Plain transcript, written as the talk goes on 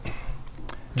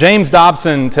James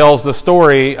Dobson tells the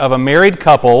story of a married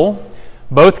couple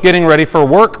both getting ready for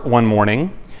work one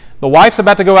morning. The wife's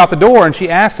about to go out the door, and she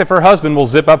asks if her husband will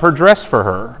zip up her dress for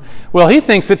her. Well, he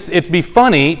thinks it'd be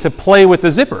funny to play with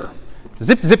the zipper.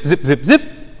 Zip, zip, zip, zip, zip.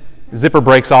 Zipper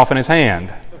breaks off in his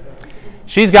hand.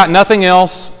 She's got nothing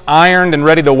else ironed and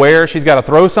ready to wear. She's got to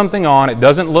throw something on. It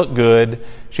doesn't look good.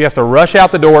 She has to rush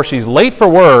out the door. She's late for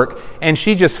work, and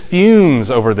she just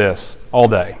fumes over this all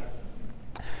day.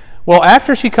 Well,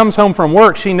 after she comes home from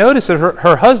work, she notices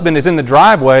her husband is in the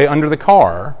driveway under the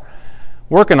car,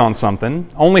 working on something.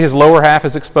 Only his lower half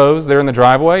is exposed there in the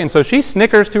driveway, and so she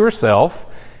snickers to herself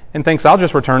and thinks, I'll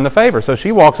just return the favor. So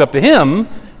she walks up to him,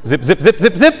 zip, zip, zip,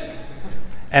 zip, zip,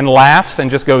 and laughs and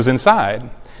just goes inside.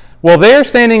 Well, there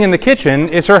standing in the kitchen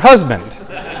is her husband,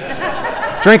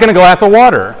 drinking a glass of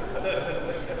water.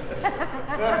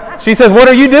 She says, what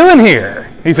are you doing here?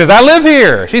 He says, I live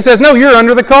here. She says, no, you're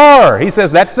under the car. He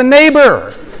says, that's the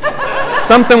neighbor.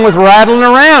 Something was rattling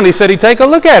around. He said, he'd take a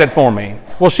look at it for me.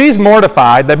 Well, she's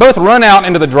mortified. They both run out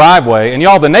into the driveway, and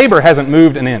y'all, the neighbor hasn't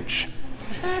moved an inch.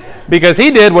 Because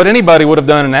he did what anybody would have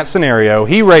done in that scenario.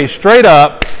 He raised straight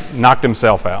up, knocked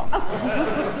himself out.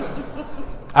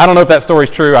 I don't know if that story's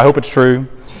true. I hope it's true.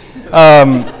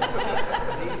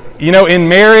 In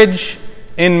marriage,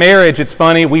 it's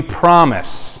funny. We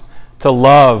promise to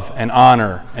love and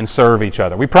honor and serve each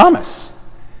other. We promise.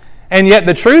 And yet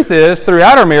the truth is,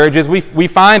 throughout our marriages, we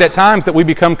find at times that we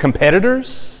become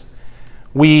competitors.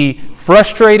 We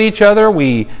frustrate each other.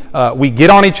 We get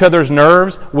on each other's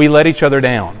nerves. We let each other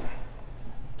down.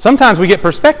 Sometimes we get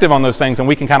perspective on those things and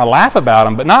we can kind of laugh about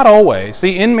them, but not always.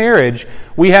 See, in marriage,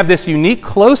 we have this unique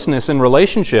closeness in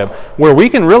relationship where we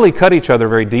can really cut each other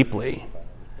very deeply.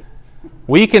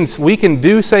 We can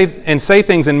say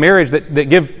things in marriage that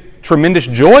give tremendous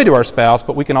joy to our spouse,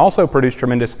 but we can also produce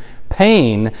tremendous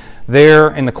pain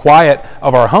there in the quiet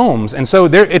of our homes. And so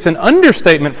it's an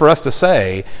understatement for us to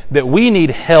say that we need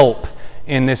help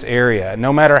in this area.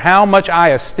 No matter how much I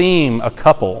esteem a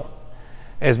couple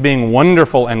as being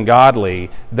wonderful and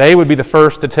godly, they would be the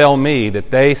first to tell me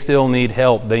that they still need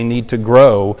help. They need to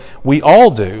grow. We all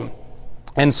do.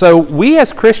 And so we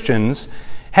as Christians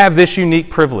have this unique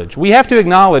privilege. We have to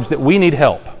acknowledge that we need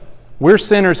help. We're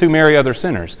sinners who marry other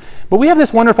sinners. But we have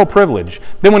this wonderful privilege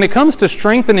that when it comes to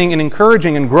strengthening and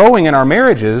encouraging and growing in our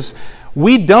marriages,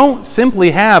 we don't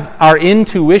simply have our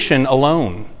intuition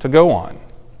alone to go on.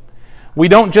 We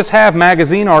don't just have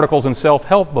magazine articles and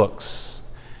self-help books.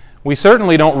 We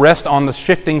certainly don't rest on the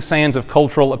shifting sands of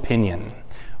cultural opinion.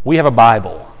 We have a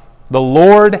Bible. The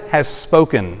Lord has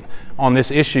spoken on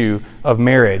this issue of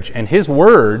marriage, and His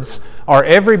words are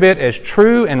every bit as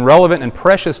true and relevant and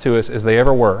precious to us as they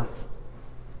ever were.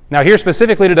 Now here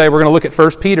specifically today, we're going to look at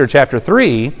 1 Peter chapter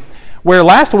 3, where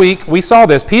last week we saw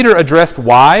this. Peter addressed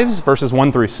wives, verses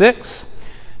 1 through 6.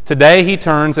 Today he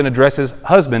turns and addresses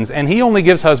husbands, and he only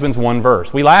gives husbands one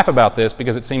verse. We laugh about this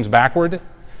because it seems backward,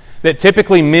 that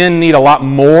typically men need a lot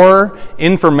more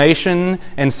information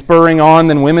and spurring on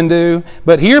than women do.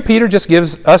 But here Peter just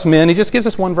gives us men, he just gives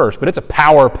us one verse, but it's a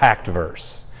power-packed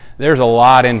verse. There's a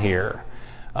lot in here.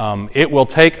 It will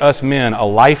take us men a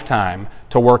lifetime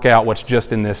to work out what's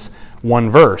just in this one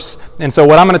verse. And so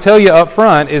what I'm going to tell you up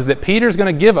front is that Peter's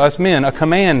going to give us men a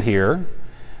command here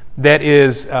that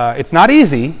is, it's not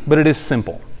easy, but it is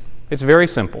simple. It's very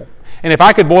simple. And if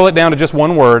I could boil it down to just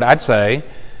one word, I'd say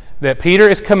that Peter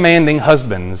is commanding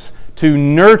husbands to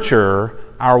nurture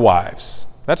our wives.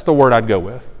 That's the word I'd go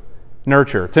with.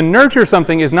 Nurture. To nurture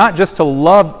something is not just to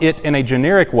love it in a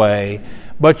generic way,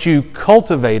 but you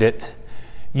cultivate it,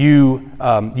 you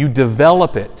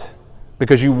develop it,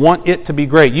 because you want it to be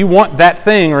great. You want that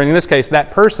thing, or in this case,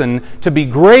 that person, to be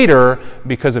greater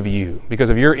because of you, because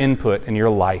of your input in your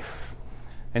life.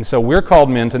 And so we're called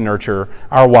men to nurture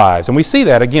our wives. And we see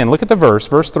that again. Look at the verse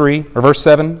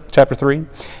 7, chapter 3.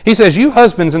 He says, you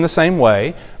husbands in the same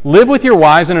way, live with your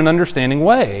wives in an understanding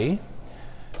way,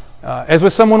 as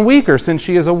with someone weaker, since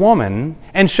she is a woman,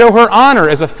 and show her honor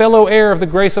as a fellow heir of the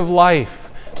grace of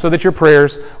life, so that your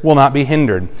prayers will not be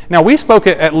hindered. Now, we spoke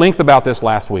at length about this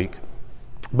last week.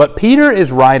 But Peter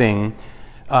is writing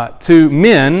to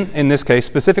men, in this case,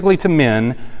 specifically to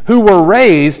men, who were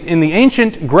raised in the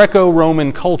ancient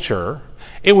Greco-Roman culture.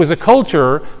 It was a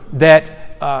culture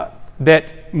that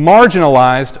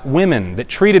marginalized women, that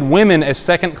treated women as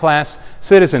second-class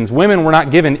citizens. Women were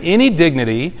not given any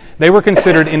dignity. They were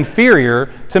considered inferior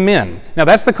to men. Now,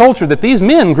 that's the culture that these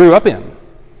men grew up in.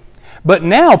 But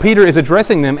now Peter is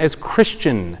addressing them as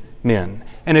Christian men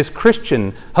and as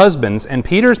Christian husbands. And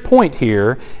Peter's point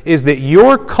here is that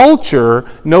your culture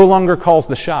no longer calls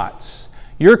the shots.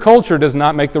 Your culture does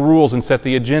not make the rules and set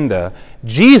the agenda.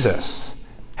 Jesus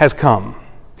has come.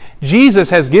 Jesus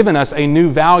has given us a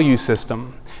new value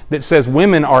system that says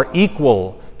women are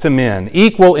equal to men,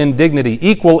 equal in dignity,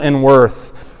 equal in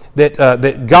worth,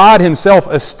 that God Himself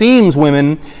esteems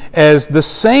women as the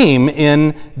same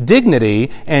in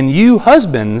dignity, and you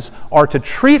husbands are to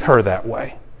treat her that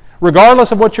way.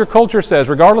 Regardless of what your culture says,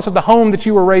 regardless of the home that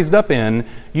you were raised up in,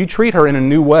 you treat her in a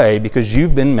new way because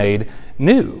you've been made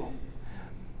new.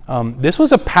 This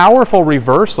was a powerful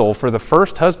reversal for the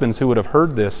first husbands who would have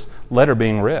heard this letter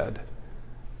being read.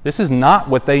 This is not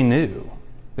what they knew.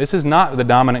 This is not the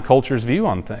dominant culture's view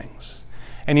on things.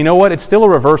 And you know what? It's still a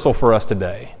reversal for us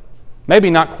today. Maybe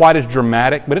not quite as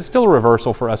dramatic, but it's still a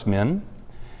reversal for us men.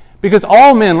 Because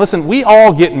all men, listen, we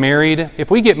all get married.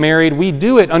 If we get married, we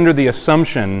do it under the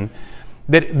assumption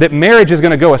that marriage is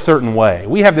going to go a certain way.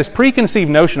 We have this preconceived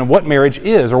notion of what marriage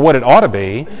is or what it ought to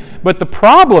be. But the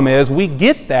problem is we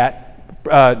get that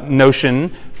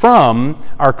notion from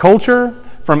our culture,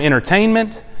 from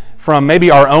entertainment, from maybe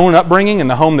our own upbringing in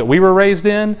the home that we were raised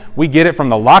in. We get it from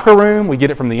the locker room. We get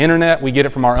it from the internet. We get it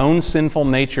from our own sinful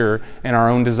nature and our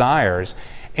own desires.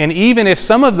 And even if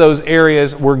some of those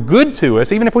areas were good to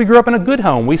us, even if we grew up in a good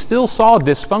home, we still saw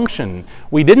dysfunction.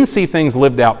 We didn't see things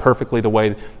lived out perfectly the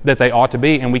way that they ought to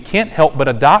be, and we can't help but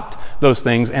adopt those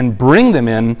things and bring them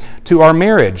in to our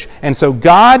marriage. And so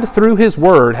God, through His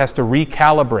Word, has to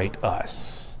recalibrate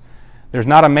us. There's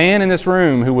not a man in this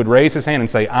room who would raise his hand and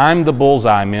say, I'm the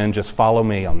bullseye, men, just follow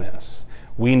me on this.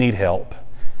 We need help.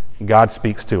 God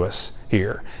speaks to us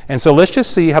here. And so let's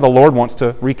just see how the Lord wants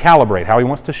to recalibrate, how He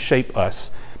wants to shape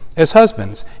us as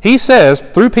husbands. He says,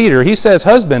 through Peter, He says,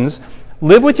 husbands,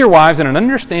 live with your wives in an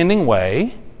understanding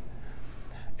way,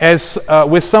 as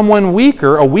with someone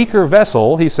weaker, a weaker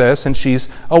vessel, he says, since she's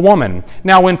a woman.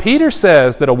 Now, when Peter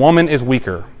says that a woman is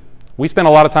weaker, we spent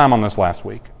a lot of time on this last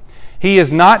week. He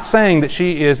is not saying that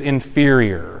she is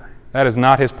inferior. That is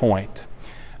not his point.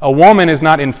 A woman is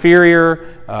not inferior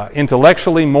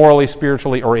intellectually, morally,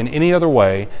 spiritually, or in any other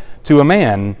way to a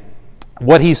man.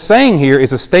 What he's saying here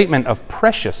is a statement of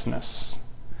preciousness.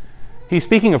 He's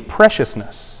speaking of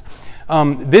preciousness.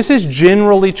 This is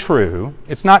generally true.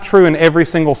 It's not true in every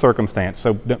single circumstance,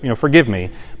 so forgive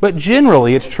me. But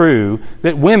generally it's true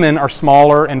that women are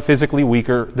smaller and physically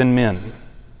weaker than men.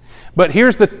 But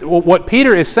here's what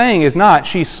Peter is saying is not,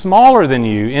 she's smaller than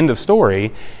you, end of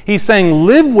story. He's saying,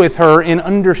 live with her in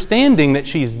understanding that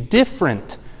she's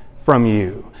different from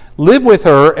you. Live with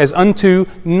her as unto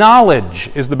knowledge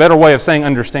is the better way of saying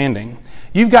understanding.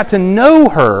 You've got to know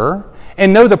her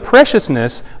and know the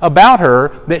preciousness about her,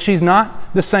 that she's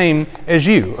not the same as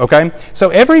you, okay?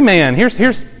 So every man,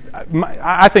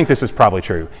 I think this is probably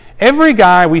true. Every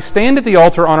guy, we stand at the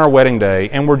altar on our wedding day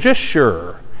and we're just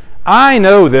sure, I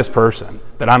know this person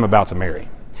that I'm about to marry.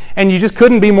 And you just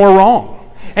couldn't be more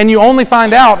wrong. And you only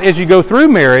find out as you go through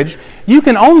marriage, you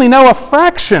can only know a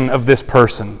fraction of this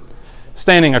person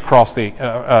standing across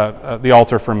the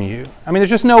altar from you. I mean,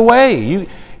 there's just no way.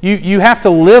 You have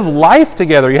to live life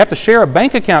together. You have to share a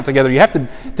bank account together. You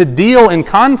have to deal in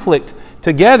conflict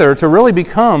together to really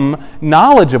become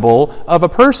knowledgeable of a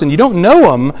person. You don't know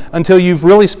them until you've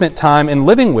really spent time in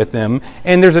living with them.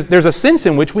 And there's a sense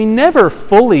in which we never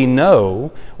fully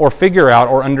know or figure out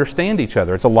or understand each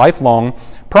other. It's a lifelong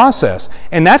process.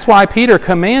 And that's why Peter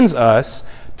commands us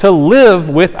to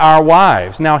live with our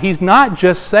wives. Now, he's not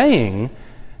just saying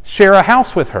share a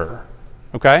house with her,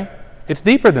 okay? It's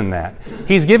deeper than that.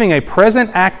 He's giving a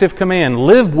present active command,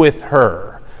 live with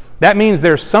her. That means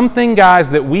there's something,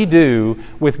 guys, that we do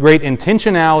with great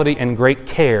intentionality and great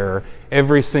care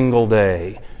every single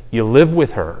day. You live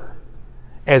with her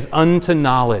as unto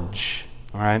knowledge,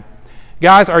 all right?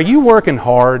 Guys, are you working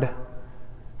hard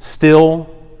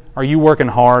still? Are you working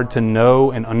hard to know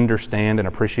and understand and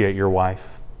appreciate your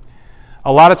wife?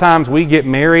 A lot of times we get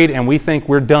married and we think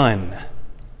we're done,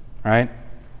 right?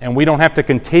 And we don't have to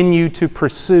continue to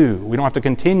pursue. We don't have to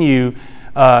continue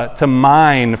to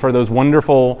mine for those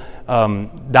wonderful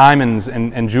diamonds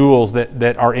and jewels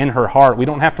that are in her heart. We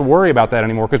don't have to worry about that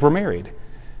anymore because we're married.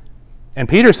 And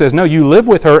Peter says, no, you live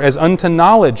with her as unto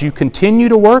knowledge. You continue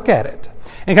to work at it.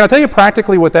 And can I tell you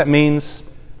practically what that means?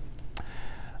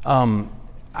 What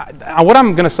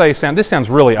I'm going to say, this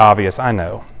sounds really obvious, I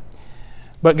know.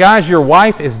 But guys, your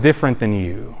wife is different than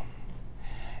you.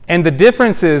 And the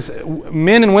differences,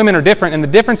 men and women are different, and the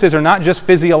differences are not just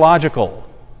physiological.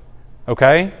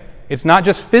 Okay? It's not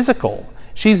just physical.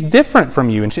 She's different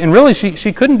from you, and really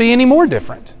she couldn't be any more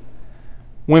different.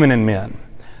 Women and men.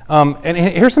 And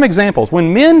here's some examples.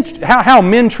 When how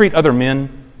men treat other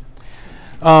men.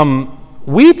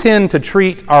 We tend to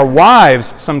treat our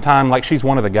wives sometimes like she's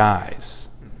one of the guys.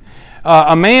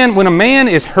 When a man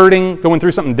is hurting, going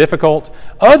through something difficult,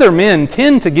 other men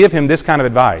tend to give him this kind of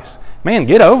advice. Man,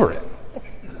 get over it.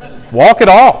 Walk it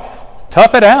off.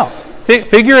 Tough it out.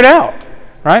 Figure it out.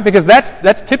 Right? Because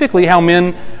that's typically how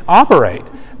men operate.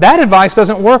 That advice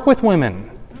doesn't work with women.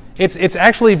 It's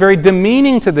actually very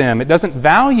demeaning to them. It doesn't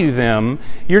value them.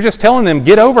 You're just telling them,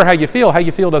 get over how you feel. How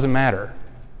you feel doesn't matter.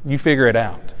 You figure it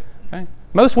out. Okay?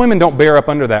 Most women don't bear up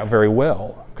under that very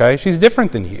well. Okay? She's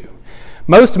different than you.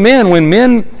 Most men, when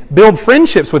men build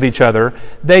friendships with each other,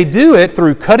 they do it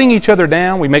through cutting each other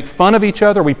down. We make fun of each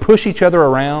other. We push each other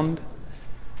around.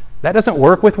 That doesn't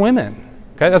work with women.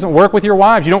 Okay? It doesn't work with your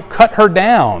wives. You don't cut her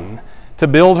down to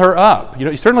build her up.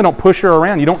 You certainly don't push her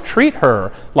around. You don't treat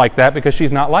her like that because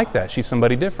she's not like that. She's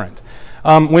somebody different.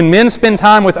 When men spend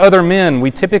time with other men, we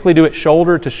typically do it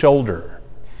shoulder to shoulder.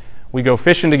 We go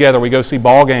fishing together, we go see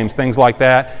ball games, things like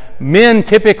that. Men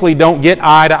typically don't get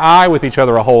eye to eye with each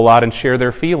other a whole lot and share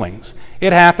their feelings.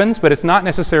 It happens, but it's not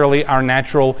necessarily our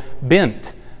natural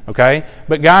bent. Okay?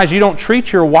 But guys, you don't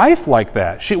treat your wife like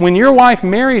that. When your wife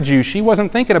married you, she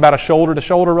wasn't thinking about a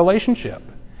shoulder-to-shoulder relationship.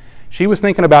 She was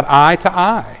thinking about eye to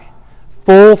eye.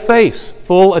 Full face,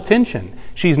 full attention.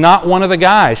 She's not one of the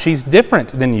guys. She's different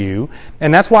than you.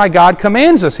 And that's why God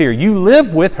commands us here. You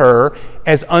live with her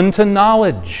as unto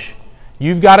knowledge.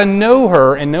 You've got to know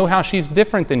her and know how she's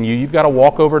different than you. You've got to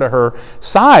walk over to her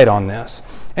side on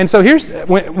this. And so here's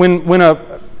again,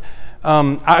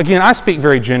 I speak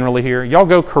very generally here. Y'all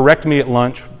go correct me at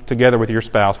lunch together with your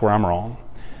spouse where I'm wrong.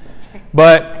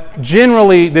 But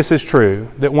generally, this is true,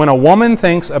 that when a woman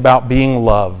thinks about being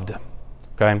loved,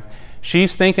 okay,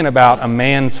 she's thinking about a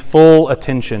man's full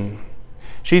attention.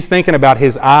 She's thinking about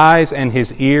his eyes and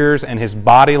his ears and his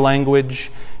body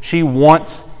language. She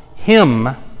wants him.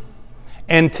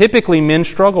 And typically men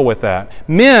struggle with that.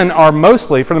 Men are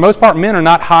mostly, for the most part, men are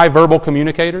not high verbal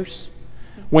communicators.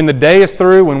 When the day is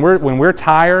through, when we're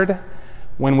tired,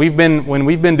 when we've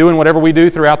been doing whatever we do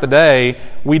throughout the day,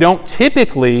 we don't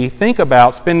typically think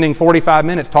about spending 45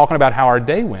 minutes talking about how our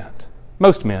day went.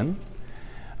 Most men.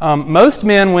 Most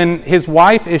men, when his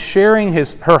wife is sharing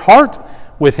her heart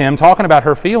with him, talking about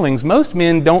her feelings, most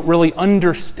men don't really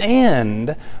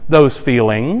understand those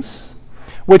feelings,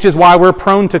 which is why we're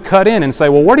prone to cut in and say,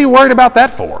 well, what are you worried about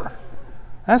that for?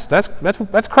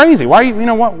 That's crazy. Why are you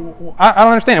what? I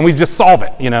don't understand. And we just solve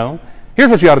it, Here's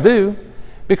what you ought to do.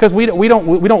 Because we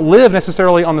don't live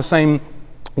necessarily on the same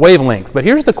wavelength. But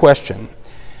here's the question.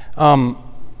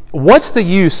 What's the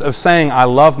use of saying I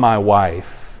love my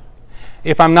wife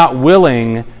if I'm not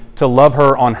willing to love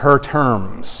her on her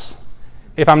terms?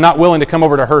 If I'm not willing to come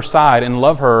over to her side and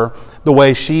love her the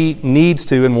way she needs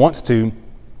to and wants to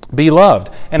be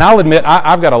loved? And I'll admit,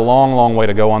 I've got a long, long way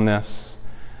to go on this.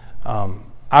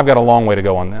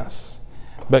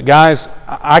 But guys,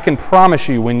 I can promise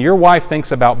you, when your wife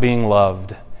thinks about being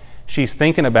loved, she's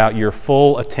thinking about your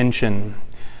full attention.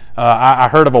 I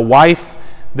heard of a wife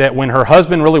that when her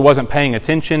husband really wasn't paying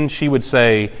attention, she would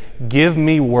say, give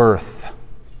me worth.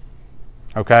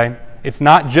 Okay? It's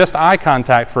not just eye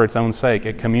contact for its own sake.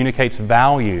 It communicates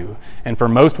value. And for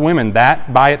most women,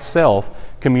 that by itself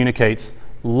communicates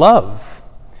love.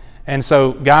 And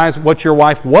so, guys, what your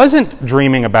wife wasn't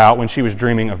dreaming about when she was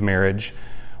dreaming of marriage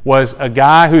was a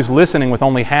guy who's listening with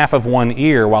only half of one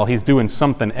ear while he's doing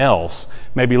something else,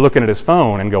 maybe looking at his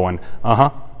phone and going,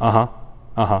 uh-huh, uh-huh,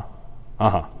 uh-huh,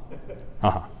 uh-huh,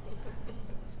 uh-huh.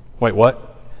 Wait,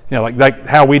 what? Like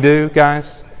how we do,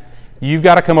 guys? You've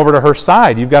got to come over to her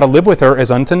side. You've got to live with her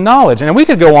as unto knowledge. And we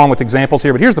could go on with examples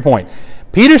here, but here's the point.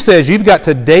 Peter says you've got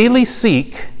to daily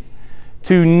seek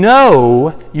to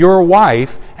know your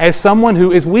wife as someone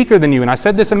who is weaker than you. And I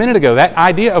said this a minute ago. That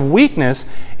idea of weakness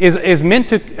is meant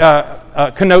to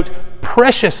connote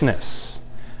preciousness.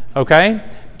 Okay?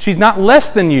 She's not less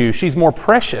than you. She's more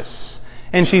precious.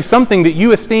 And she's something that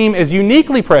you esteem as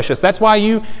uniquely precious. That's why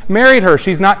you married her.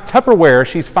 She's not Tupperware.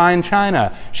 She's fine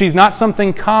china. She's not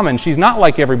something common. She's not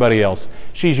like everybody else.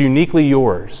 She's uniquely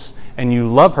yours. And you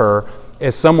love her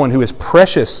as someone who is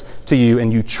precious to you,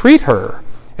 and you treat her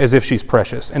as if she's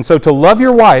precious. And so to love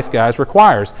your wife, guys,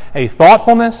 requires a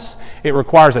thoughtfulness, it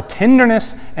requires a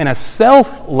tenderness, and a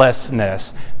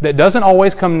selflessness that doesn't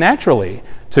always come naturally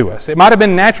to us. It might have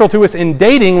been natural to us in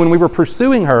dating when we were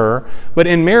pursuing her, but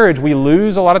in marriage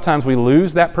a lot of times we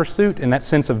lose that pursuit and that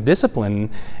sense of discipline,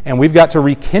 and we've got to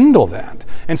rekindle that.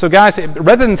 And so guys,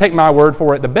 rather than take my word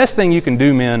for it, the best thing you can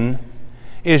do, men,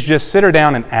 is just sit her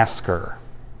down and ask her.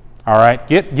 All right?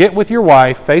 Get with your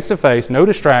wife face to face, no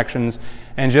distractions,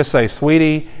 and just say,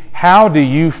 sweetie, how do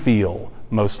you feel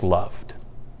most loved?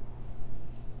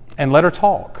 And let her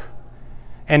talk.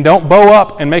 And don't bow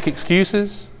up and make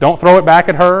excuses. Don't throw it back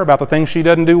at her about the things she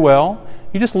doesn't do well.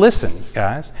 You just listen,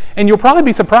 guys. And you'll probably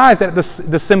be surprised at the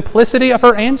simplicity of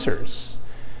her answers.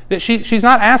 That she's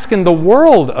not asking the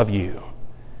world of you.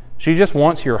 She just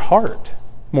wants your heart,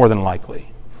 more than likely.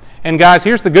 And guys,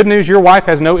 here's the good news. Your wife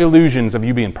has no illusions of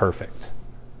you being perfect.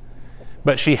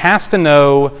 But she has to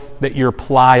know that you're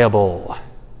pliable.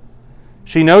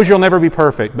 She knows you'll never be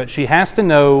perfect, but she has to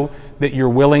know that you're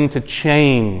willing to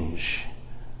change.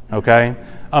 Okay?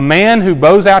 A man who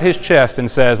bows out his chest and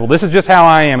says, well, this is just how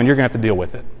I am and you're going to have to deal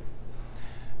with it.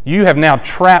 You have now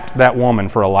trapped that woman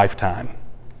for a lifetime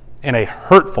in a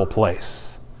hurtful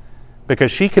place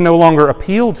because she can no longer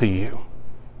appeal to you.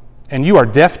 And you are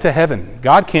deaf to heaven.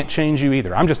 God can't change you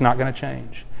either. I'm just not going to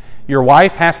change. Your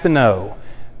wife has to know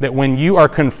that when you are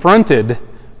confronted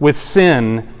with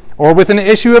sin or with an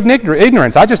issue of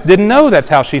ignorance, I just didn't know that's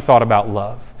how she thought about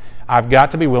love. I've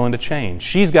got to be willing to change.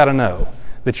 She's got to know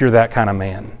that you're that kind of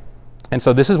man. And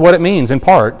so this is what it means, in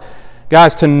part,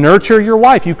 guys, to nurture your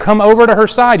wife. You come over to her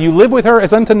side. You live with her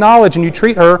as unto knowledge, and you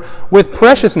treat her with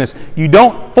preciousness. You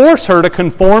don't force her to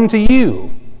conform to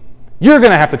you. You're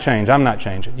going to have to change. I'm not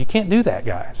changing. You can't do that,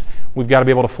 guys. We've got to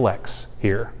be able to flex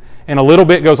here. And a little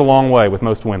bit goes a long way with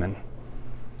most women.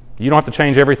 You don't have to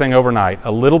change everything overnight.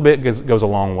 A little bit goes a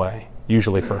long way,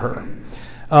 usually for her.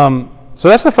 So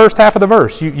that's the first half of the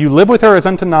verse. You live with her as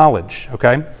unto knowledge,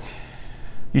 okay?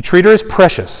 You treat her as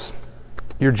precious.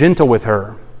 You're gentle with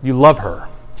her. You love her.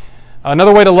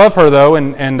 Another way to love her, though,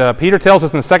 and Peter tells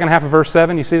us in the second half of verse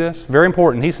 7, you see this? Very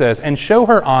important. He says, and show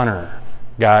her honor,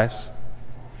 guys.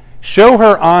 Show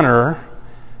her honor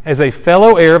as a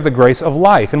fellow heir of the grace of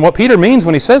life. And what Peter means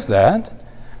when he says that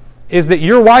is that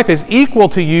your wife is equal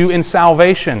to you in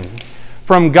salvation.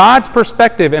 From God's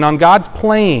perspective and on God's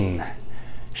plane,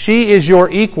 she is your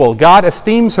equal. God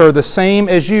esteems her the same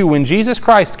as you. When Jesus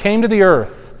Christ came to the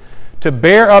earth to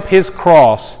bear up his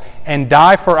cross and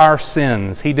die for our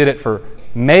sins, he did it for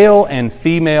male and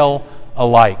female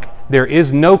alike. There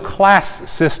is no class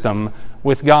system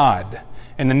with God.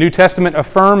 And the New Testament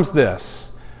affirms this.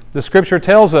 The Scripture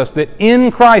tells us that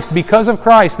in Christ, because of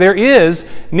Christ, there is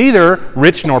neither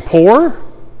rich nor poor,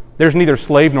 there's neither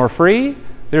slave nor free,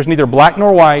 there's neither black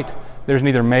nor white, there's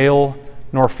neither male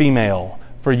nor female.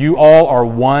 For you all are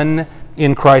one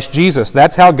in Christ Jesus.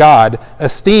 That's how God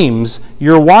esteems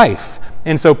your wife.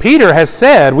 And so Peter has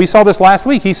said, we saw this last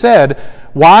week, he said,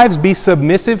 wives, be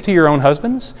submissive to your own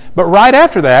husbands. But right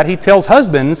after that, he tells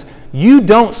husbands, you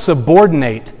don't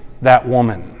subordinate that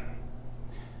woman.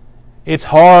 It's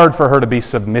hard for her to be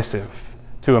submissive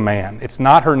to a man. It's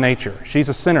not her nature. She's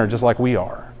a sinner just like we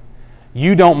are.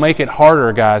 You don't make it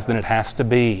harder, guys, than it has to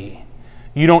be.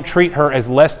 You don't treat her as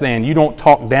less than. You don't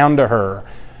talk down to her.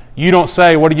 You don't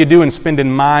say, what are you doing spending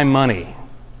my money?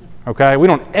 Okay? We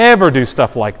don't ever do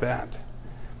stuff like that.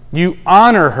 You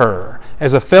honor her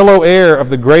as a fellow heir of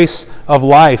the grace of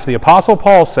life. The Apostle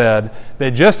Paul said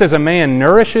that just as a man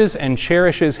nourishes and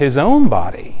cherishes his own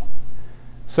body,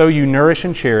 so you nourish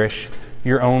and cherish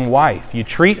your own wife. You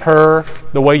treat her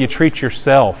the way you treat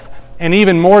yourself. And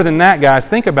even more than that, guys,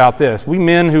 think about this. We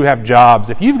men who have jobs,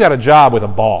 if you've got a job with a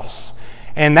boss,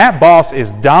 and that boss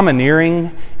is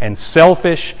domineering and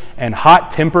selfish and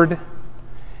hot-tempered,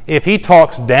 if he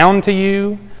talks down to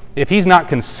you, if he's not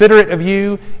considerate of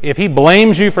you, if he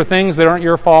blames you for things that aren't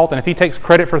your fault, and if he takes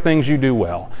credit for things you do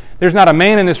well, there's not a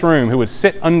man in this room who would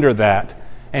sit under that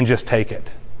and just take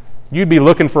it. You'd be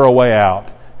looking for a way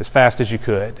out as fast as you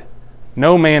could.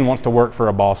 No man wants to work for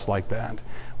a boss like that.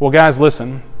 Well, guys,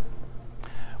 listen.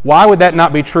 Why would that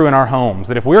not be true in our homes?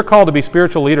 That if we're called to be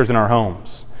spiritual leaders in our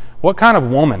homes, what kind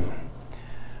of woman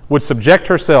would subject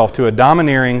herself to a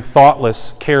domineering,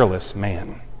 thoughtless, careless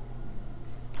man?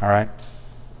 All right?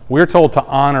 We're told to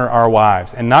honor our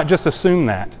wives and not just assume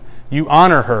that. You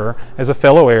honor her as a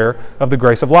fellow heir of the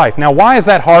grace of life. Now, why is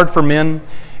that hard for men?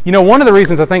 You know, one of the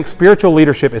reasons I think spiritual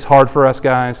leadership is hard for us,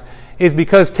 guys, is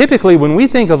because typically when we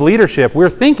think of leadership, we're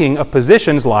thinking of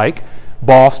positions like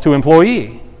boss to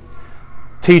employee,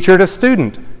 teacher to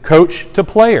student, coach to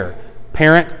player,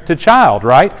 parent to child,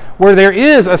 right? Where there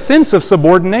is a sense of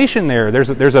subordination there.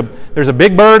 There's a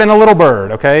big bird and a little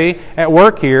bird, okay, at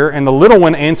work here, and the little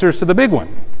one answers to the big one.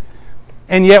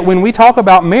 And yet when we talk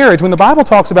about marriage, when the Bible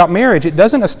talks about marriage, it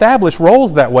doesn't establish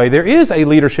roles that way. There is a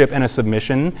leadership and a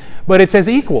submission, but it's as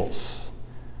equals.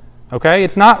 Okay?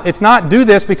 It's not do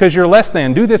this because you're less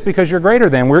than, do this because you're greater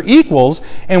than. We're equals,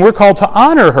 and we're called to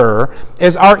honor her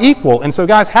as our equal. And so,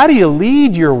 guys, how do you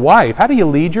lead your wife? How do you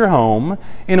lead your home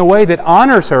in a way that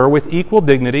honors her with equal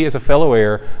dignity as a fellow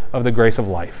heir of the grace of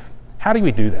life? How do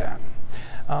we do that?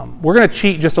 We're going to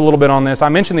cheat just a little bit on this. I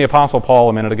mentioned the Apostle Paul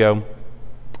a minute ago.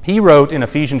 He wrote in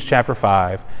Ephesians chapter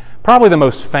 5, probably the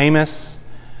most famous,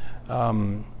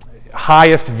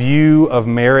 highest view of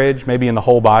marriage maybe in the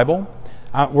whole Bible.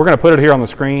 We're going to put it here on the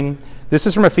screen. This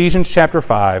is from Ephesians chapter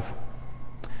 5.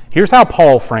 Here's how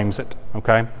Paul frames it,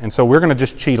 okay? And so we're going to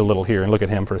just cheat a little here and look at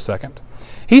him for a second.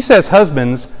 He says,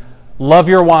 husbands, love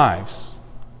your wives.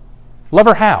 Love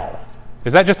her how?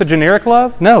 Is that just a generic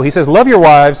love? No, he says, love your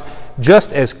wives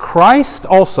just as Christ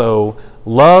also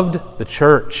loved the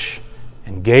church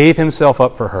and gave himself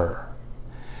up for her,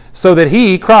 so that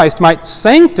he, Christ, might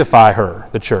sanctify her,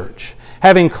 the church,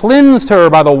 having cleansed her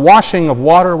by the washing of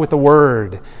water with the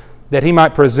word, that he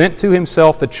might present to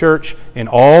himself the church in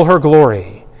all her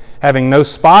glory, having no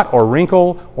spot or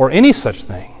wrinkle or any such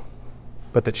thing,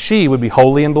 but that she would be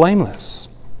holy and blameless.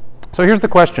 So here's the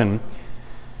question.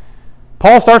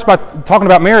 Paul starts by talking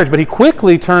about marriage, but he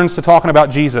quickly turns to talking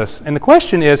about Jesus. And the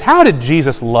question is, how did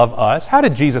Jesus love us? How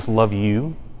did Jesus love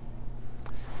you?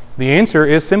 The answer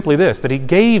is simply this, that he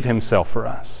gave himself for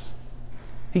us.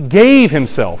 He gave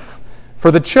himself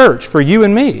for the church, for you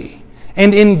and me.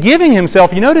 And in giving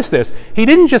himself, you notice this, he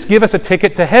didn't just give us a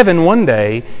ticket to heaven one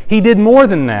day. He did more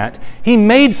than that. He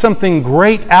made something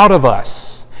great out of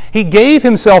us. He gave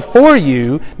himself for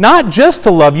you, not just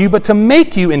to love you, but to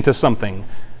make you into something,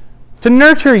 to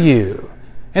nurture you.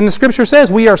 And the Scripture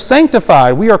says we are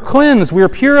sanctified, we are cleansed, we are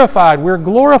purified, we are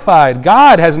glorified.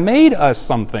 God has made us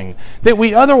something that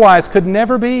we otherwise could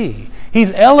never be.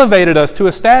 He's elevated us to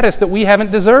a status that we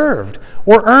haven't deserved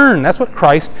or earned. That's what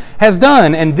Christ has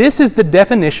done. And this is the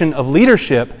definition of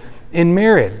leadership in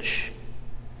marriage.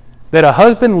 That a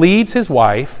husband leads his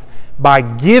wife by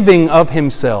giving of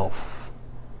himself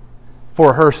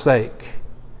for her sake.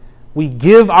 We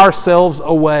give ourselves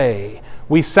away.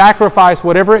 We sacrifice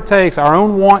whatever it takes, our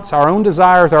own wants, our own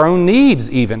desires, our own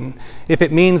needs even, if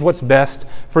it means what's best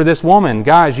for this woman.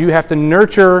 Guys, you have to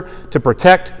nurture, to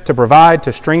protect, to provide,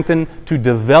 to strengthen, to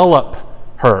develop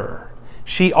her.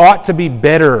 She ought to be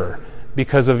better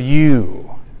because of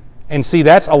you. And see,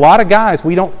 that's a lot of guys,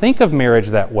 we don't think of marriage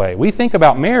that way. We think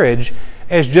about marriage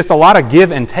as just a lot of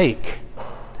give and take.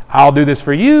 I'll do this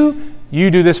for you, you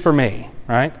do this for me,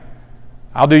 right?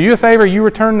 I'll do you a favor, you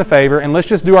return the favor, and let's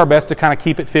just do our best to kind of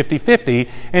keep it 50-50.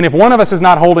 And if one of us is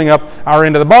not holding up our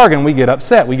end of the bargain, we get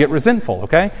upset, we get resentful,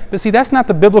 okay? But see, that's not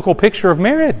the biblical picture of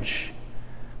marriage.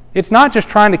 It's not just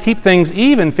trying to keep things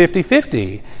even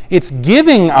 50-50. It's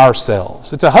giving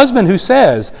ourselves. It's a husband who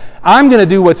says, I'm going to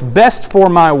do what's best for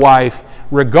my wife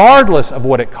regardless of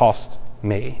what it costs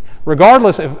me,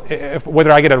 regardless of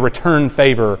whether I get a return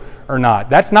favor or not.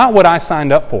 That's not what I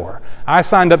signed up for. I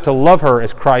signed up to love her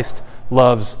as Christ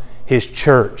loves his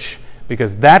church,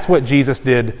 because that's what Jesus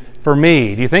did for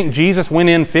me. Do you think Jesus went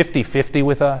in 50-50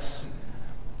 with us?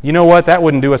 You know what? That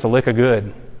wouldn't do us a lick of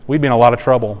good. We'd be in a lot of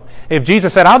trouble. If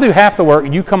Jesus said, I'll do half the work,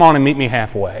 you come on and meet me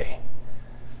halfway.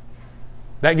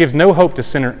 That gives no hope to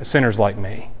sinners like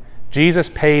me. Jesus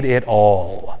paid it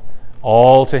all.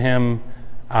 All to him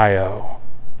I owe.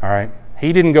 All right?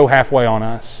 He didn't go halfway on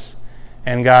us.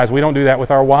 And guys, we don't do that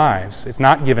with our wives. It's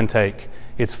not give and take.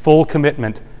 It's full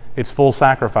commitment. It's full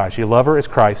sacrifice. You love her as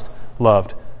Christ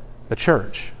loved the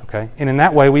church. Okay? And in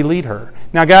that way, we lead her.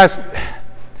 Now, guys,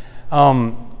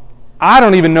 I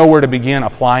don't even know where to begin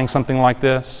applying something like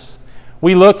this.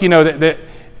 We look, that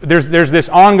there's this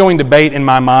ongoing debate in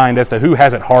my mind as to who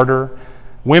has it harder.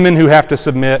 Women who have to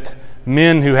submit,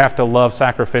 men who have to love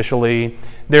sacrificially.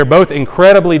 They're both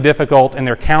incredibly difficult, and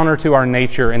they're counter to our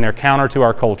nature, and they're counter to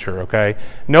our culture, okay?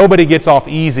 Nobody gets off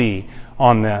easy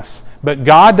on this. But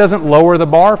God doesn't lower the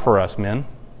bar for us, men.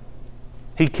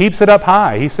 He keeps it up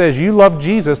high. He says, you love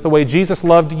Jesus the way Jesus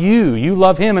loved you. You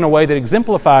love him in a way that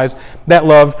exemplifies that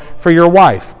love for your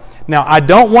wife. Now, I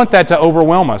don't want that to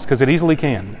overwhelm us, because it easily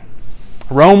can.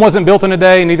 Rome wasn't built in a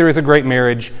day, neither is a great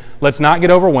marriage. Let's not get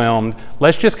overwhelmed.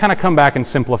 Let's just kind of come back and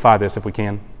simplify this if we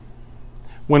can.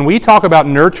 When we talk about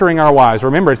nurturing our wives,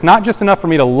 remember, it's not just enough for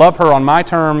me to love her on my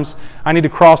terms. I need to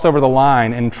cross over the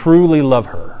line and truly love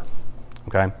her.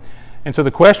 Okay? And so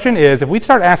the question is, if we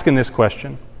start asking this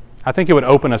question, I think it would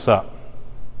open us up.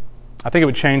 I think it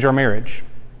would change our marriage.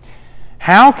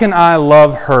 How can I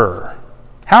love her?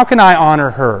 How can I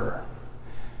honor her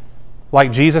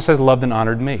like Jesus has loved and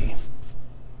honored me?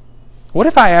 What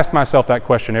if I asked myself that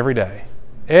question every day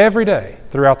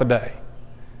throughout the day,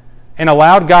 and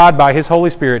allowed God by his Holy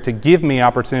Spirit to give me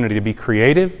opportunity to be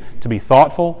creative, to be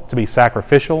thoughtful, to be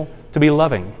sacrificial, to be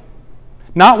loving?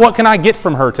 Not what can I get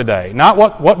from her today, not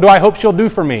what do I hope she'll do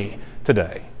for me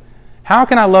today. How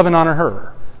can I love and honor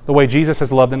her the way Jesus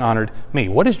has loved and honored me?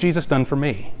 What has Jesus done for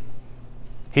me?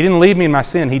 He didn't leave me in my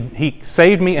sin. He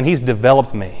saved me, and he's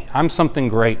developed me. I'm something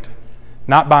great,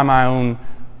 not by my own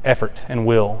effort and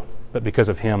will, but because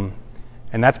of Him.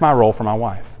 And that's my role for my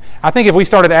wife. I think if we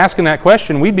started asking that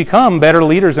question, we'd become better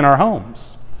leaders in our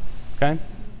homes. Okay?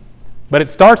 But it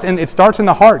starts in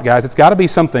the heart, guys. It's got to be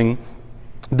something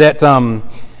that,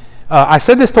 I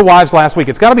said this to wives last week,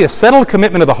 it's got to be a settled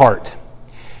commitment of the heart.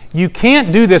 You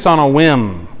can't do this on a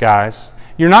whim, guys.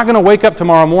 You're not going to wake up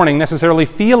tomorrow morning necessarily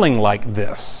feeling like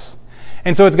this.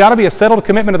 And so it's got to be a settled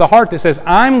commitment of the heart that says,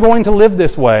 I'm going to live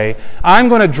this way. I'm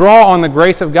going to draw on the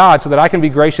grace of God so that I can be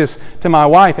gracious to my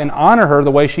wife and honor her the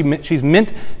way she's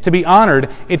meant to be honored.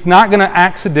 It's not going to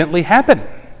accidentally happen.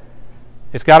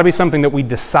 It's got to be something that we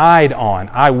decide on.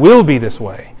 I will be this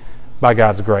way by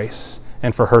God's grace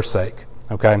and for her sake.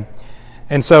 Okay?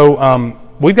 And so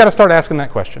we've got to start asking that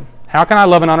question. How can I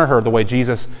love and honor her the way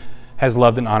Jesus has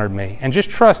loved and honored me? And just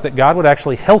trust that God would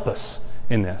actually help us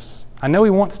in this. I know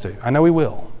He wants to. I know He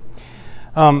will.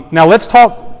 Now let's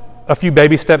talk a few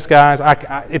baby steps, guys.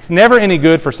 It's never any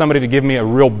good for somebody to give me a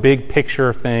real big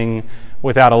picture thing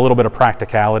without a little bit of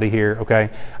practicality here, okay?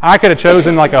 I could have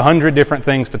chosen like 100 different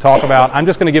things to talk about. I'm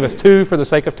just going to give us 2 for the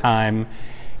sake of time.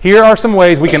 Here are some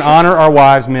ways we can honor our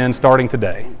wives, men, starting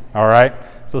today, all right?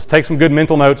 So let's take some good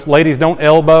mental notes. Ladies, don't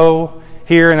elbow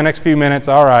here in the next few minutes,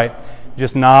 all right?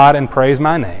 Just nod and praise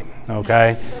my name.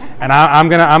 Okay, and I'm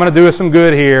gonna do us some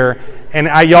good here. And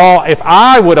y'all, if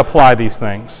I would apply these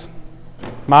things,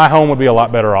 my home would be a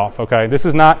lot better off. Okay,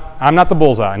 I'm not the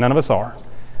bullseye. None of us are.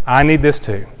 I need this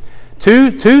too.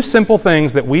 Two simple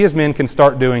things that we as men can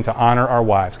start doing to honor our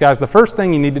wives, guys. The first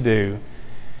thing you need to do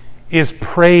is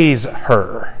praise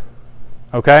her.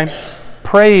 Okay,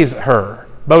 praise her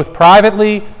both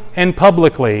privately and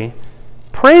publicly.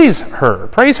 Praise her.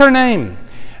 Praise her name.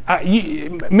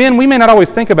 Men, we may not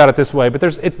always think about it this way, but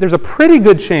there's a pretty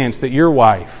good chance that your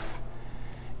wife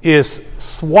is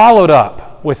swallowed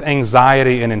up with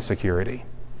anxiety and insecurity.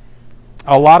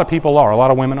 A lot of people are. A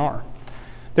lot of women are.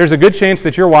 There's a good chance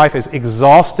that your wife is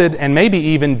exhausted and maybe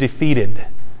even defeated.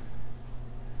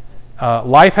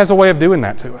 Life has a way of doing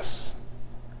that to us.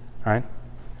 Right?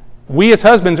 We as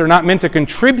husbands are not meant to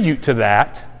contribute to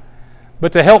that,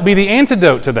 but to help be the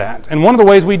antidote to that. And one of the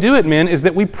ways we do it, men, is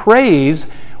that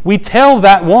we tell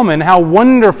that woman how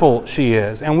wonderful she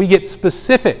is, and we get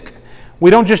specific.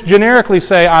 We don't just generically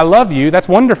say, I love you, that's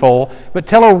wonderful, but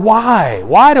tell her why.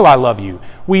 Why do I love you?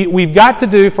 We've got to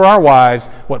do for our wives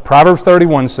what Proverbs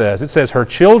 31 says. It says, her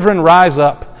children rise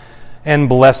up and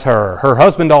bless her, her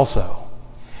husband also.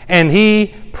 And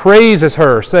he praises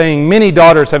her, saying, many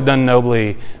daughters have done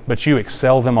nobly, but you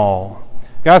excel them all.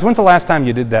 Guys, when's the last time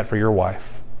you did that for your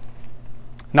wife?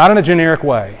 Not in a generic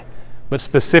way, but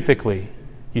specifically,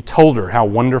 you told her how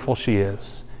wonderful she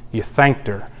is. You thanked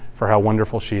her for how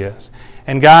wonderful she is.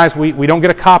 And guys, we don't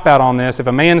get a cop-out on this. If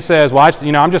a man says, well,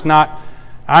 I'm just not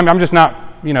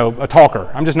a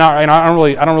talker. I'm just not, I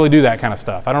don't really do that kind of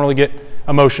stuff. I don't really get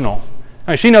emotional.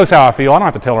 I mean, she knows how I feel. I don't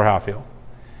have to tell her how I feel.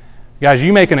 Guys,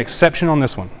 you make an exception on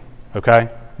this one, okay?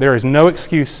 There is no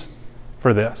excuse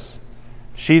for this.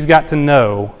 She's got to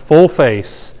know, full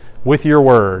face, with your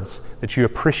words, that you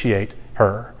appreciate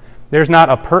her. There's not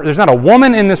a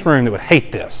woman in this room that would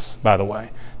hate this, by the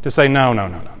way, to say, no.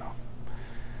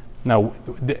 No,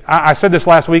 I said this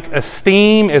last week,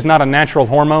 esteem is not a natural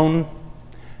hormone.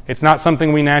 It's not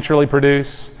something we naturally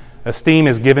produce. Esteem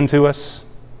is given to us.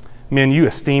 Men, you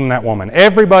esteem that woman.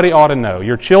 Everybody ought to know.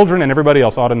 Your children and everybody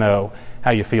else ought to know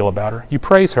how you feel about her. You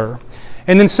praise her.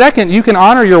 And then second, you can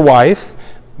honor your wife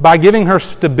by giving her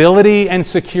stability and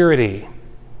security.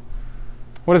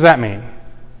 What does that mean?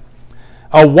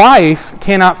 A wife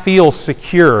cannot feel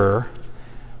secure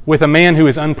with a man who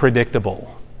is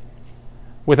unpredictable,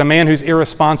 with a man who's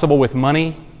irresponsible with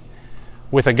money,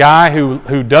 with a guy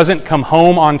who doesn't come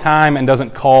home on time and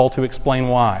doesn't call to explain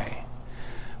why.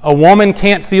 A woman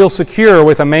can't feel secure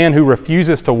with a man who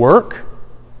refuses to work,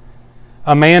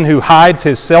 a man who hides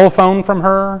his cell phone from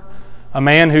her, a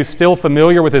man who's still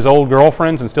familiar with his old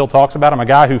girlfriends and still talks about them, a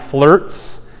guy who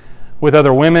flirts with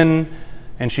other women,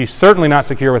 and she's certainly not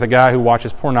secure with a guy who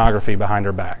watches pornography behind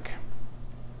her back.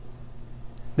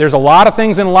 There's a lot of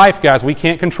things in life, guys, we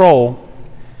can't control.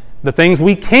 The things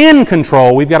we can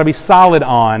control, we've got to be solid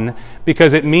on,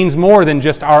 because it means more than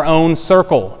just our own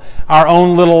circle, our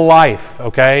own little life,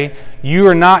 okay?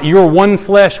 You're one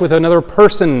flesh with another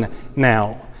person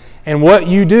now. And what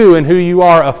you do and who you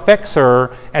are affects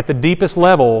her at the deepest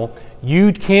level.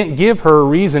 You can't give her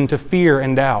reason to fear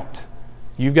and doubt.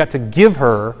 You've got to give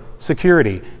her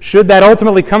security. Should that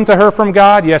ultimately come to her from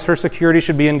God? Yes, her security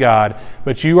should be in God.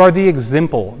 But you are the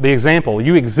example.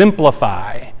 You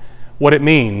exemplify what it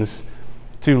means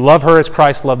to love her as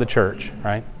Christ loved the church,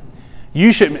 right?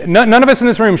 None of us in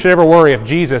this room should ever worry if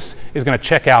Jesus is going to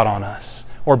check out on us,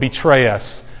 or betray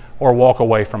us or walk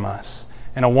away from us.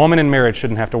 And a woman in marriage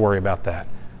shouldn't have to worry about that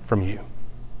from you.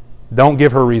 Don't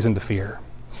give her reason to fear.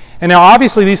 And now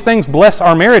obviously these things bless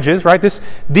our marriages, right?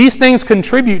 These things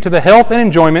contribute to the health and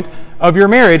enjoyment of your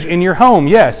marriage in your home,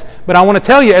 yes. But I want to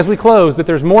tell you as we close that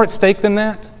there's more at stake than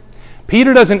that.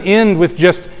 Peter doesn't end with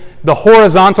just the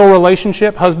horizontal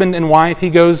relationship, husband and wife. He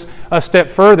goes a step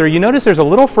further. You notice there's a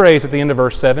little phrase at the end of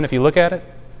verse 7, if you look at it.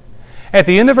 At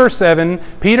the end of verse 7,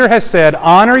 Peter has said,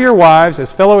 honor your wives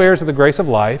as fellow heirs of the grace of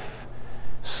life,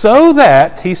 so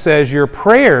that, he says, your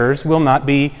prayers will not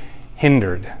be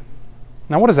hindered.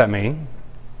 Now, what does that mean?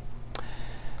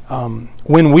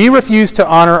 When we refuse to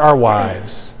honor our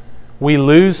wives, we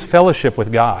lose fellowship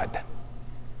with God.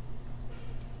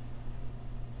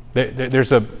 The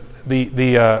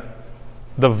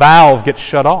valve gets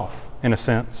shut off, in a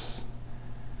sense.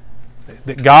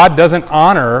 That God doesn't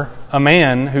honor a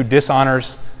man who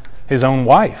dishonors his own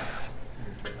wife.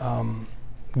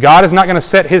 God is not going to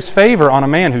set His favor on a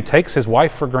man who takes his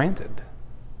wife for granted.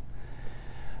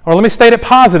 Or let me state it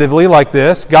positively like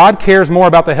this. God cares more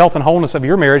about the health and wholeness of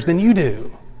your marriage than you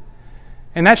do.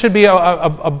 And that should be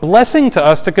a blessing to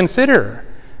us to consider.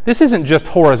 This isn't just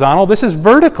horizontal, this is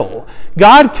vertical.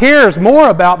 God cares more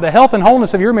about the health and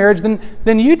wholeness of your marriage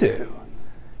than you do.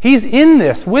 He's in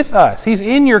this with us. He's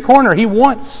in your corner. He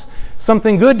wants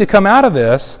something good to come out of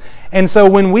this. And so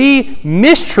when we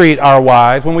mistreat our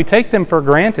wives, when we take them for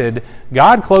granted,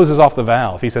 God closes off the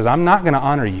valve. He says, I'm not going to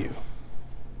honor you.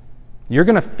 You're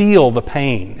going to feel the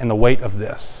pain and the weight of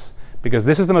this because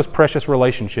this is the most precious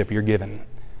relationship you're given.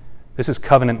 This is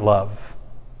covenant love.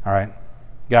 All right?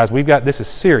 Guys, this is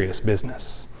serious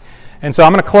business. And so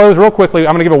I'm going to close real quickly.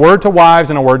 I'm going to give a word to wives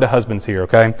and a word to husbands here,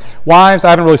 okay? Wives, I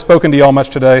haven't really spoken to y'all much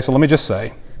today, so let me just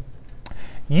say.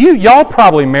 Y'all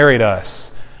probably married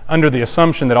us under the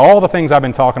assumption that all the things I've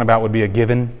been talking about would be a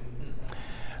given.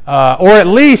 Or at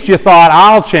least you thought,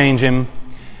 I'll change him.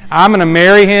 I'm going to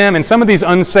marry him, and some of these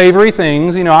unsavory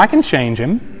things, I can change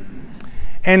him.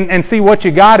 And see, what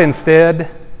you got instead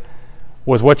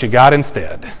was what you got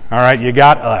instead. All right, you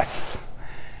got us.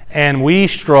 And we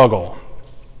struggle.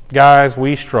 Guys,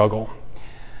 we struggle.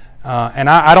 And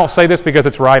I don't say this because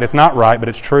it's right. It's not right, but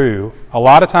it's true. A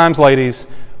lot of times, ladies,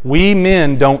 we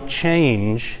men don't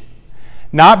change,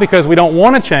 not because we don't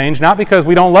want to change, not because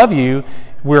we don't love you.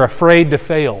 We're afraid to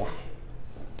fail.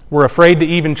 We're afraid to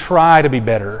even try to be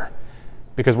better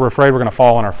because we're afraid we're going to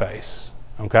fall on our face.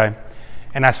 Okay?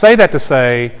 And I say that to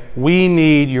say we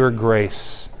need your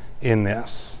grace in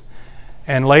this.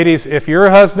 And ladies, if your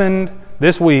husband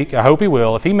this week, I hope he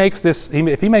will, if he makes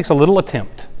a little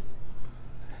attempt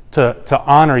to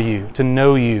honor you, to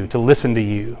know you, to listen to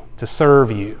you, to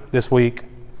serve you this week,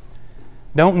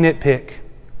 don't nitpick.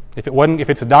 If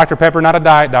it's a Dr. Pepper, not a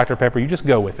Diet Dr. Pepper, you just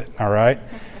go with it, all right?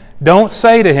 Don't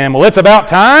say to him, well, it's about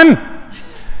time.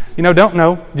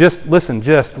 Just listen,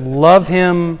 just love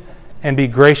him and be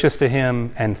gracious to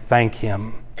him and thank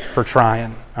him for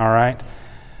trying, all right?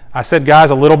 I said,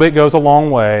 guys, a little bit goes a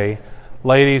long way.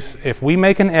 Ladies, if we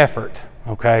make an effort,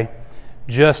 okay,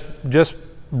 just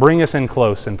bring us in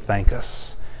close and thank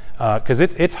us. Because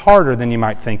it's harder than you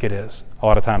might think it is a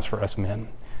lot of times for us men.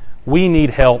 We need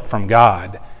help from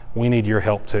God. We need your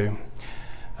help too.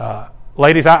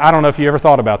 Ladies, I don't know if you ever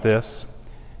thought about this.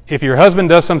 If your husband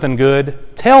does something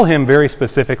good, tell him very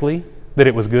specifically that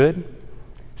it was good.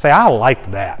 Say, I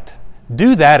liked that.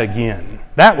 Do that again.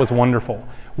 That was wonderful.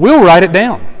 We'll write it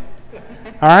down.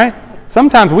 All right?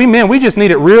 Sometimes we men, we just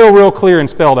need it real clear and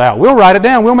spelled out. We'll write it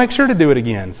down. We'll make sure to do it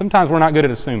again. Sometimes we're not good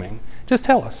at assuming. Just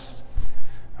tell us.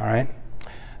 All right?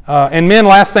 And men,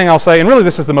 last thing I'll say, and really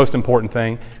this is the most important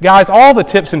thing. Guys, all the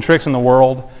tips and tricks in the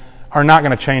world are not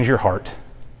going to change your heart.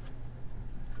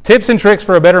 Tips and tricks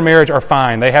for a better marriage are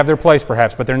fine. They have their place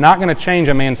perhaps, but they're not going to change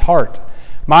a man's heart.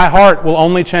 My heart will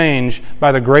only change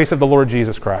by the grace of the Lord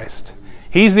Jesus Christ.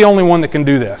 He's the only one that can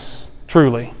do this,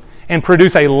 truly, and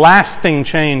produce a lasting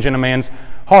change in a man's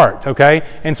heart, okay?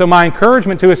 And so my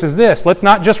encouragement to us is this. Let's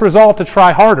not just resolve to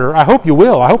try harder. I hope you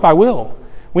will. I hope I will.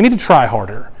 We need to try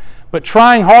harder. But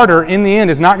trying harder in the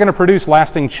end is not going to produce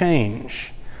lasting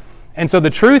change. And so the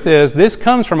truth is, this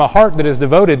comes from a heart that is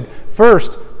devoted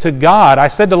first to God. I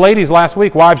said to ladies last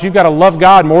week, wives, you've got to love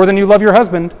God more than you love your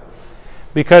husband,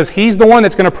 because He's the one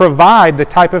that's going to provide the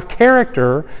type of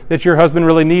character that your husband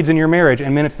really needs in your marriage.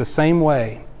 And men, it's the same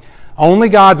way. Only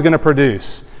God's going to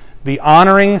produce the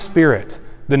honoring spirit,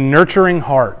 the nurturing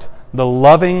heart, the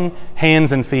loving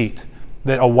hands and feet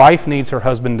that a wife needs her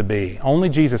husband to be. Only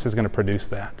Jesus is going to produce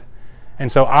that.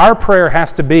 And so our prayer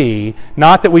has to be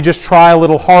not that we just try a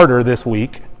little harder this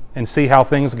week and see how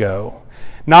things go.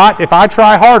 Not if I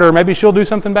try harder, maybe she'll do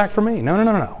something back for me.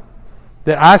 No.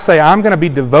 that I say I'm going to be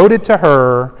devoted to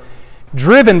her,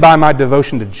 driven by my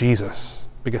devotion to Jesus,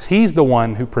 because He's the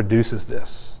one who produces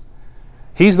this.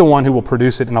 He's the one who will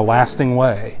produce it in a lasting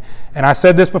way. And I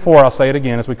said this before, I'll say it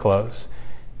again as we close.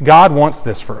 God wants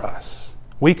this for us.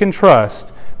 We can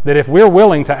trust that if we're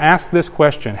willing to ask this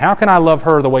question, how can I love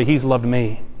her the way He's loved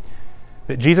me?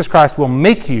 That Jesus Christ will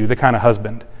make you the kind of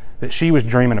husband that she was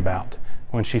dreaming about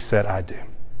when she said, I do.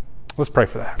 Let's pray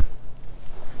for that.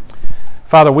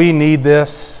 Father, we need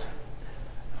this.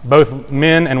 Both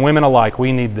men and women alike,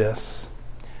 we need this.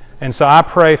 And so I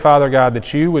pray, Father God,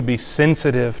 that you would be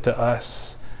sensitive to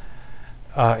us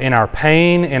in our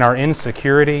pain, in our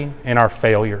insecurity, in our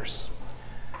failures.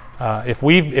 If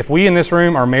we in this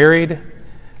room are married,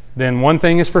 then one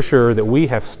thing is for sure, that we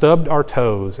have stubbed our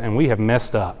toes and we have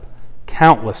messed up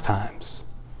countless times.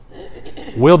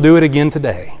 We'll do it again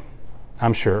today,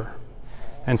 I'm sure.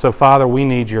 And so, Father, we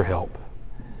need your help.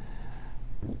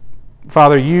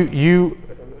 Father, you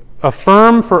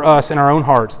affirm for us in our own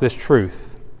hearts this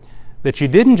truth, that you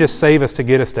didn't just save us to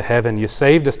get us to heaven, you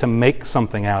saved us to make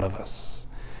something out of us.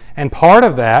 And part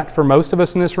of that, for most of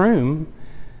us in this room,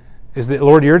 is that,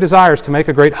 Lord, your desire is to make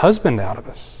a great husband out of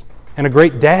us and a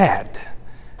great dad,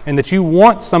 and that you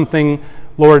want something,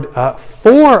 Lord,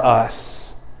 for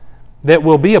us that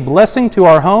will be a blessing to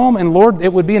our home, and Lord,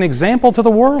 it would be an example to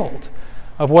the world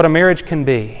of what a marriage can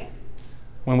be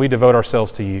when we devote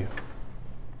ourselves to you.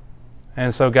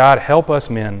 And so, God, help us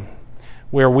men.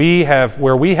 Where we have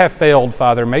failed,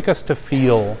 Father, make us to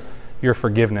feel your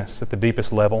forgiveness at the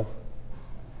deepest level.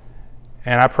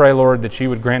 And I pray, Lord, that you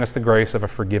would grant us the grace of a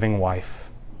forgiving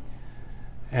wife.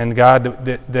 And God,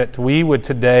 that we would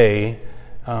today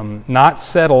not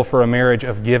settle for a marriage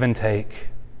of give and take.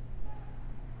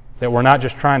 That we're not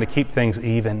just trying to keep things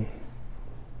even,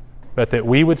 but that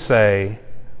we would say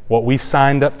what we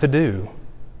signed up to do.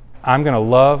 I'm going to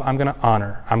love, I'm going to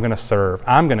honor, I'm going to serve,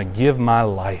 I'm going to give my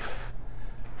life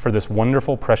for this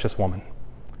wonderful, precious woman,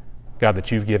 God,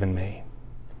 that you've given me.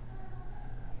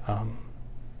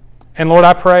 And Lord,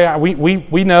 I pray,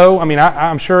 we know,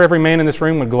 I'm sure every man in this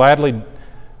room would gladly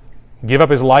give up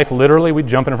his life literally. We'd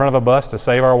jump in front of a bus to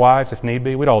save our wives if need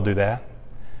be. We'd all do that.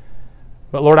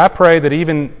 But Lord, I pray that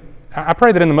in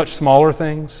the much smaller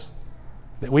things,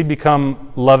 that we'd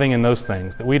become loving in those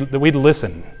things, that we'd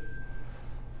listen,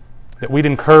 that we'd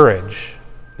encourage,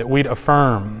 that we'd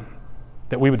affirm,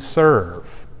 that we would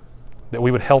serve, that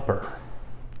we would help her.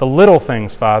 The little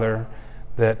things, Father,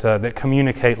 that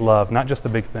communicate love, not just the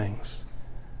big things.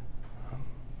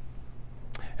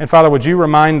 And Father, would you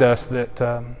remind us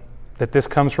that this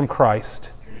comes from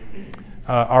Christ.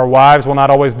 Our wives will not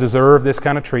always deserve this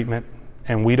kind of treatment,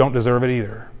 and we don't deserve it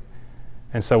either.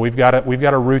 And so we've got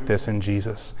to root this in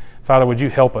Jesus. Father, would you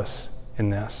help us in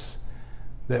this?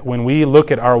 That when we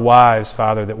look at our wives,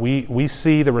 Father, that we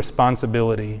see the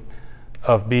responsibility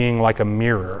of being like a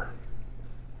mirror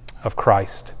of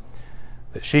Christ.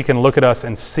 That she can look at us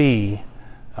and see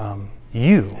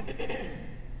you.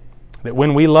 That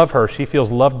when we love her, she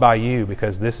feels loved by you,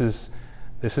 because this is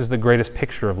the greatest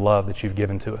picture of love that you've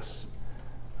given to us.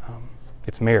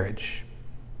 It's marriage.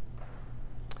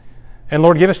 And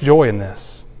Lord, give us joy in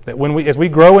this. That as we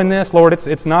grow in this, Lord,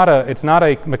 it's not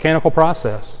a mechanical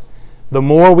process. The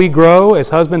more we grow as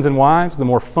husbands and wives, the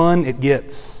more fun it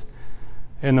gets,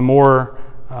 and the more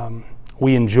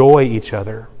we enjoy each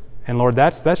other. And Lord,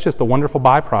 that's just the wonderful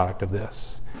byproduct of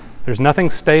this. There's nothing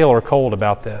stale or cold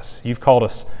about this. You've called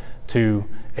us to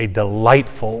a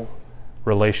delightful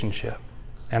relationship.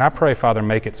 And I pray, Father,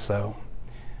 make it so.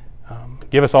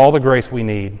 Give us all the grace we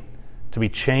need to be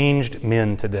changed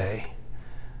men today.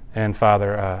 And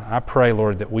Father, I pray,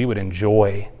 Lord, that we would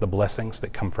enjoy the blessings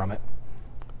that come from it.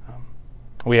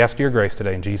 We ask your grace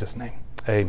today in Jesus' name. Amen.